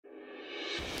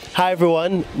Hi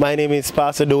everyone, my name is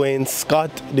Pastor Dwayne Scott,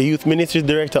 the Youth Ministry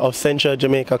Director of Central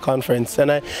Jamaica Conference,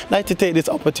 and I'd like to take this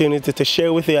opportunity to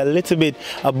share with you a little bit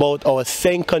about our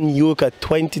CENCONYOUCA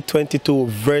 2022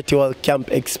 virtual camp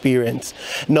experience.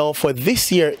 Now for this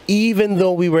year, even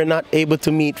though we were not able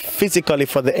to meet physically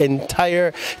for the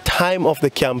entire time of the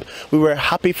camp, we were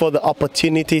happy for the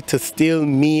opportunity to still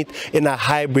meet in a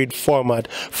hybrid format.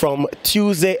 From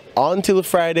Tuesday until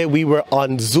Friday, we were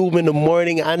on Zoom in the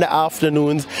morning and the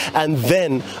afternoons, and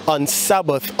then on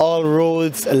Sabbath, all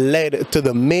roads led to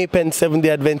the Maypen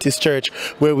Seventh-day Adventist Church,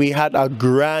 where we had a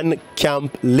grand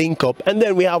camp link-up, and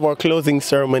then we have our closing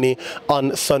ceremony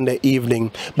on Sunday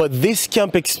evening. But this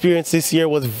camp experience this year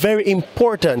was very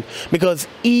important because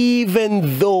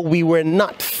even though we were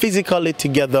not physically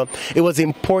together, it was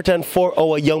important for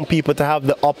our young people to have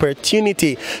the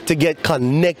opportunity to get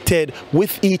connected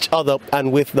with each other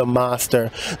and with the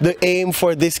Master. The aim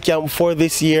for this camp for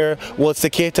this year was to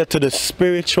cater to the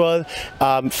spiritual,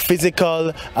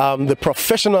 physical, the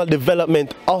professional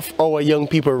development of our young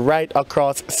people right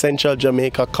across Central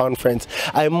Jamaica Conference.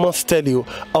 I must tell you,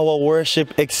 our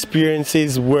worship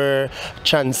experiences were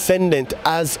transcendent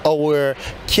as our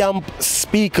camp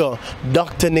speaker,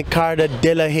 Dr. Nicarda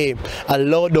Delahaye,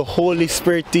 allowed the Holy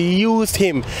Spirit to use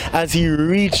him as he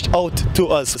reached out to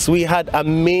us. So we had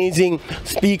amazing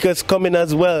speakers coming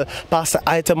as well. Pastor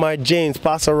Itamar James,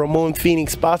 Pastor Ramon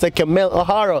Phoenix, Pastor Kamel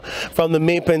O'Hara from the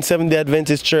Maypen Seventh-day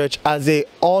Adventist Church, as they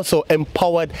also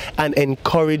empowered and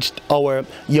encouraged our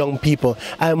young people.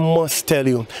 I must tell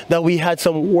you that we had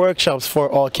some workshops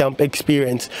for our camp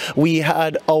experience. We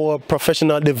had our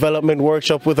professional development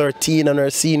workshop with our teen and our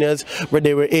seniors, where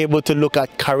they were able to look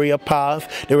at career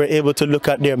path, they were able to look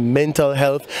at their mental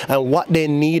health and what they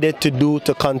needed to do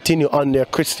to continue on their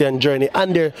Christian journey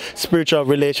and their spiritual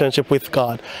relationship with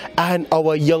God. And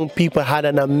our young people had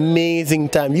an amazing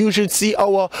time. You should see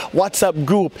our WhatsApp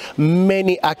group,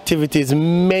 many activities,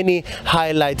 many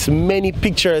highlights, many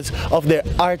pictures of their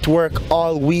artwork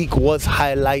all week was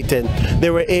highlighted. They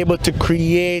were able to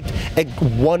create a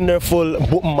wonderful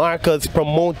bookmarkers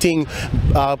promoting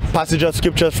passages of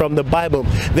scriptures from the Bible.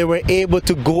 They were able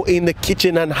to go in the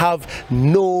kitchen and have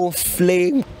no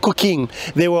flame cooking.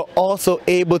 They were also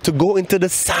able to go into the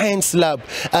science lab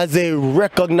as they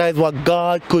recognized what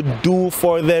God could do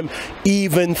for them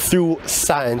even through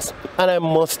science. And I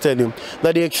must tell you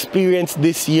that the experience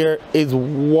this year is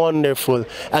wonderful,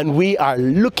 and we are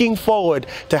looking forward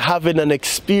to having an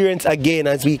experience again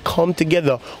as we come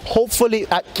together, hopefully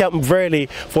at Camp Verley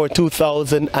for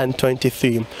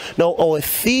 2023. Now our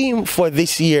theme for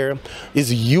this year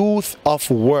is Youth of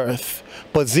Worth,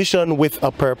 Position with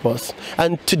a Purpose.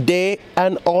 And today,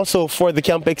 and also for the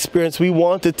camp experience, we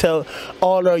want to tell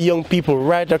all our young people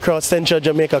right across Central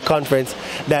Jamaica Conference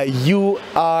that you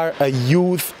are a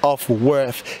youth of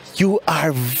worth. You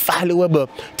are valuable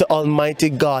to Almighty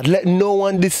God. Let no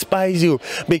one despise you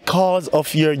because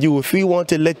of your youth. We want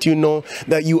to let you know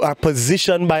that you are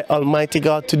positioned by Almighty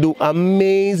God to do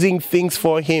amazing things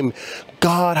for Him.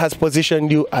 God has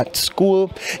positioned you at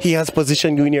school. He has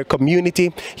positioned you in your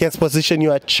community. He has positioned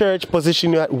you at church,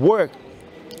 positioned you at work,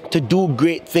 to do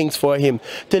great things for Him,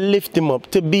 to lift Him up,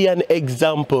 to be an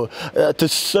example, to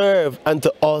serve, and to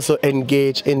also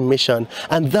engage in mission.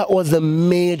 And that was the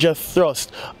major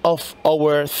thrust of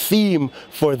our theme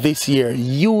for this year,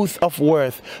 Youth of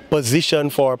Worth, Position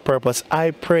for a Purpose.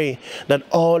 I pray that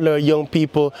all our young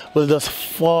people will just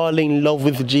fall in love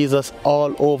with Jesus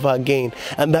all over again,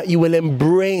 and that you will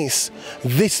embrace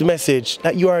this message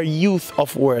that you are youth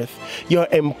of worth. You are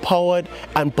empowered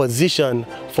and positioned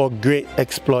for great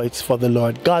exploits for the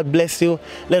Lord. God bless you.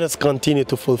 Let us continue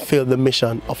to fulfill the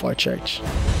mission of our church.